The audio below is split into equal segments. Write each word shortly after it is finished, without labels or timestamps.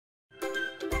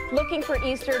Looking for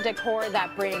Easter decor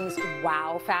that brings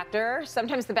wow factor?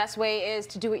 Sometimes the best way is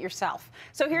to do it yourself.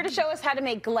 So here to show us how to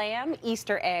make glam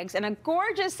Easter eggs and a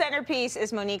gorgeous centerpiece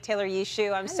is Monique Taylor Yee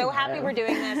Shui. I'm so happy we're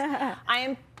doing this. I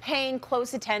am paying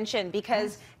close attention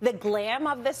because the glam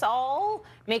of this all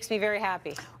makes me very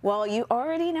happy. Well, you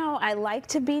already know I like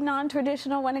to be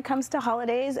non-traditional when it comes to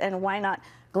holidays, and why not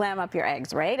glam up your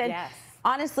eggs, right? And yes.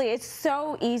 Honestly, it's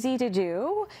so easy to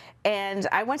do. And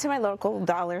I went to my local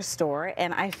dollar store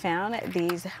and I found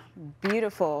these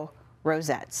beautiful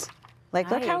rosettes.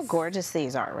 Like, nice. Look how gorgeous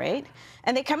these are, right?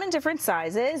 And they come in different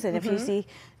sizes. And if you see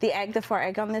the egg, the far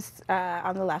egg on this,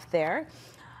 on the left there,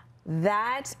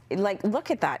 that, like, look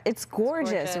at that. It's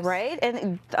gorgeous, right?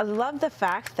 And I love the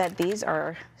fact that these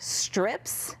are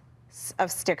strips of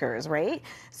stickers, right?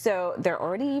 So they're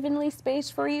already evenly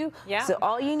spaced for you. Yeah. So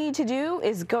all you need to do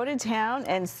is go to town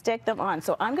and stick them on.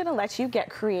 So I'm gonna let you get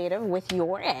creative with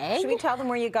your egg. Should we tell them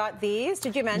where you got these?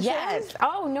 Did you mention? Yes.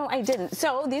 Oh, no, I didn't.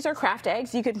 So these are craft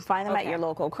eggs. You can find them at your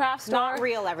local craft store. Not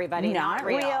real, everybody. Not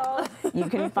real. You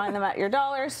can find them at your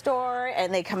dollar store,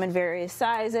 and they come in various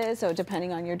sizes. So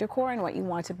depending on your decor and what you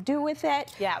want to do with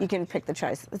it, you can pick the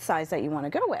size that you want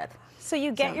to go with. So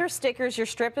you get your stickers, your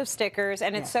strip of stickers,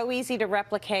 and it's so easy to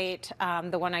replicate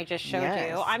the one I just showed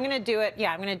you. I'm going to do it,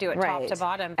 I'm going to do it top to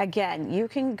bottom. Again, you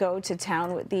can go to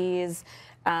town with these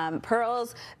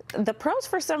pearls. The pearls,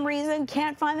 for some reason,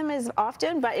 can't find them as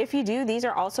often, but if you do, these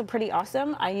are also pretty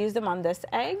awesome. I use them on this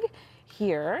egg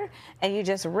here, and you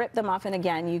just rip them off, and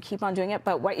again, you keep on doing it,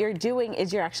 but what you're doing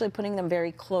is you're actually putting them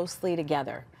very closely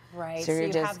together. Right, so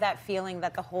you have that feeling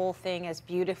that the whole thing is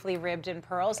beautifully ribbed in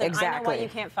pearls. And I know why you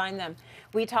can't find them.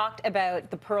 We talked about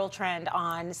the pearl trend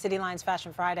on Cityline's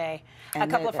Fashion Friday a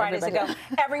couple of Fridays ago.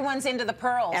 Everyone's into the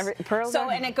pearls.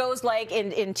 And it goes like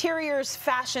in interiors,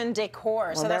 fashion, decor.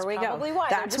 Well, so that's probably why.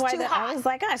 That's why I was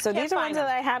like, so these are ones that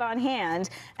I had on hand.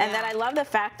 And then I love the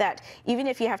fact that even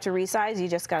if you have to resize, you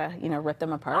just gotta, rip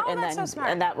them apart. Oh, that's so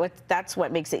smart. And that's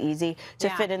what makes it easy to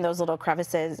fit in those little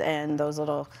crevices and those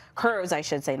little curves, I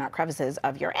should say, not crevices,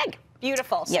 of your egg.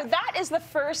 Beautiful. So that is the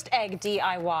first egg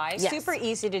DIY. Super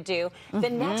easy to do. The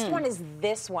next one is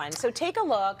this one. So take a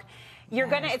look.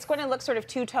 It's gonna look sort of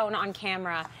two-tone on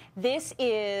camera. This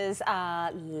is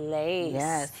lace.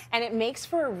 Yes. And it makes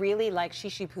for a really like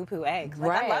shishi poo poo egg.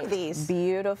 Like, I love these.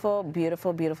 Beautiful,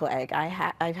 beautiful, beautiful egg.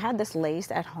 I've had this lace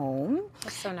at home.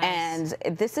 That's so nice.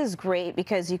 And this is great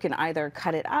because you can either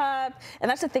cut it up,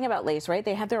 and that's the thing about lace, right?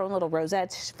 They have their own little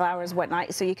rosettes, flowers,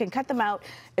 whatnot, so you can cut them out.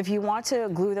 If you want to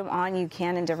glue them on, you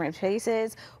can in different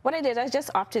places. What I did, I just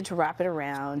opted to wrap it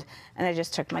around, and I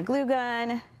just took my glue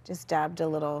gun, just dabbed a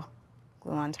little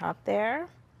glue on top there.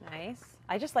 Nice.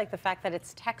 I just like the fact that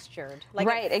it's textured. Like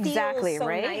it feels so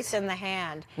nice in the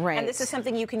hand. Right. And this is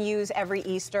something you can use every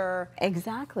Easter.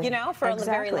 Exactly. For a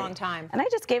very long time. And I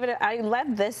just gave it, I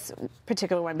love this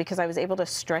particular one because I was able to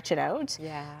stretch it out.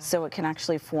 Yeah. So it can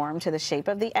actually form to the shape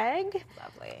of the egg.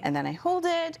 Lovely. And then I hold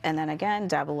it, and then again,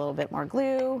 dab a little bit more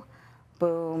glue.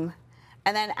 Boom.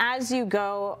 And then as you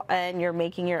go and you're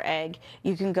making your egg,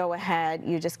 you can go ahead,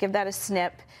 you just give that a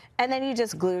snip, and then you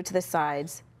just glue to the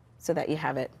sides so that you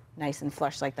have it nice and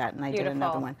flush like that. And I did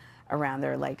another one around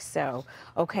there like so.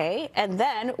 Okay, and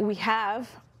then we have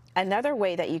another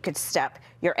way that you could step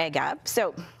your egg up.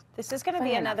 So this is going to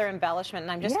be another embellishment,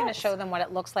 and I'm just going to show them what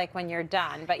it looks like when you're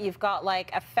done. But you've got like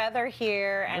a feather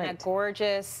here and a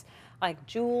gorgeous like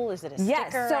jewel. Is it a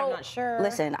sticker? So, I'm not sure.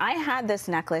 Listen, I had this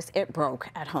necklace. It broke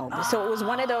at home. So it was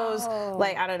one of those,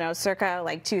 like, I don't know, circa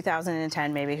like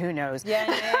 2010 maybe, who knows.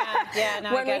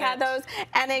 No, when we had those,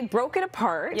 and they broke it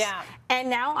apart. Yeah. And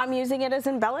now I'm using it as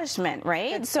embellishment,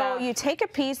 right? Good stuff. You take a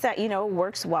piece that,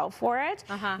 works well for it.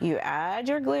 You add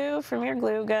your glue from your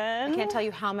glue gun. I can't tell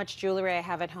you how much jewelry I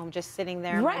have at home just sitting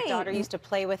there. My daughter used to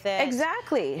play with it.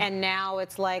 Exactly. And now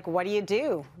it's like, what do you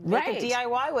do? Make a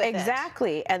DIY with it.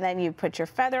 Exactly. And then you put your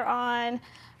feather on,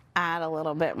 add a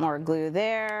little bit more glue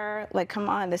there. Like, come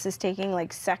on, this is taking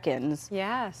like seconds.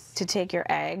 Yes. To take your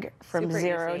egg from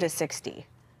 0 to 60.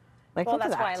 Like, well,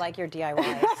 that's why I like your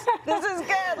DIYs. This is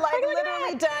good, like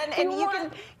literally done. And you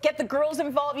can get the girls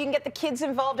involved, you can get the kids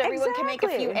involved. Everyone can make a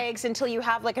few eggs until you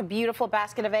have like a beautiful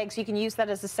basket of eggs. You can use that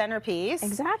as a centerpiece.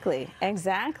 Exactly,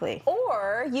 exactly.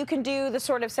 Or you can do the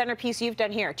sort of centerpiece you've done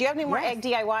here. Do you have any more egg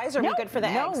DIYs, or are we good for the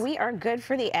eggs? No, we are good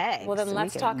for the eggs. Well, then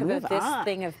let's talk about this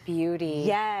thing of beauty.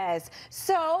 Yes.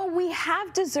 So we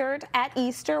have dessert at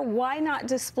Easter. Why not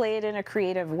display it in a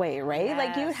creative way, right?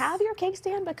 Like, you have your cake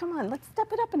stand, but come on, let's step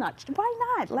it up a notch. much.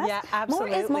 Why not? Less, Yeah, absolutely.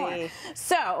 more is more.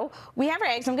 So we have our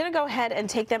eggs. I'm going to go ahead and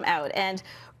take them out. And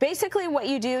basically what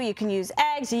you do, you can use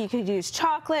eggs, you can use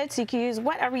chocolates, you can use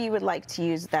whatever you would like to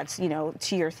use that's, you know,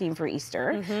 to your theme for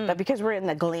Easter. But because we're in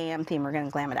the glam theme, we're going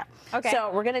to glam it up. Okay. So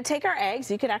we're going to take our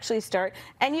eggs. You can actually start,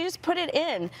 and you just put it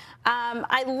in.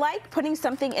 I like putting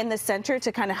something in the center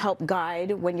to kind of help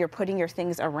guide when you're putting your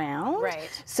things around. Right.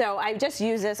 So I just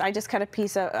use this. I just cut a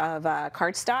piece of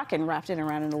cardstock and wrapped it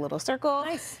around in a little circle.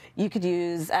 Nice. You could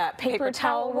use paper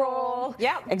towel roll.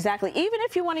 Yeah. Exactly. Even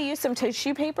if you want to use some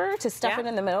tissue paper to stuff it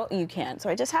in the middle, you can. So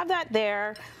I just have that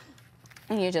there,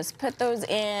 and you just put those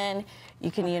in. You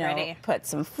can, you know, put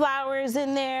some flowers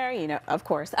in there, you know, of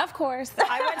course. I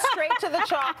went straight to the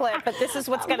chocolate, but this is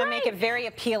what's going to make it very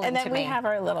appealing to me. And then we have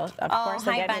our little, of course,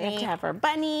 hi, again, bunny. we have to have our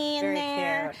bunny in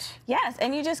there. Very cute. Yes,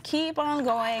 and you just keep on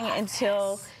going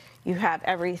until you have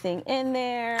everything in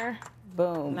there.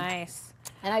 Boom. Nice.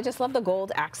 And I just love the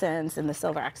gold accents and the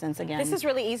silver accents again. This is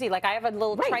really easy. Like I have a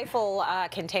little trifle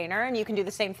container, and you can do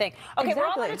the same thing. Okay, we're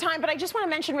all out of time, but I just want to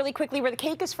mention really quickly where the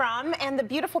cake is from and the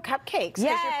beautiful cupcakes. Because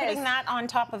you're putting that on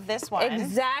top of this one.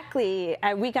 Exactly.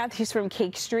 We got these from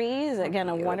Cake Streets, again,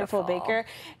 a wonderful baker.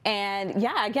 And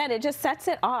yeah, again, it just sets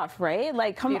it off, right?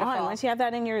 Like, come on, once you have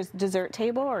that in your dessert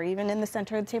table or even in the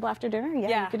center of the table after dinner, you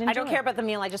could enjoy I don't care about the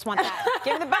meal. I just want that.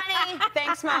 Give me the bunny.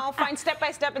 Thanks, Mo. Find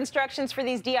step-by-step instructions for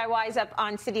these DIYs up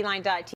on cityline.tv.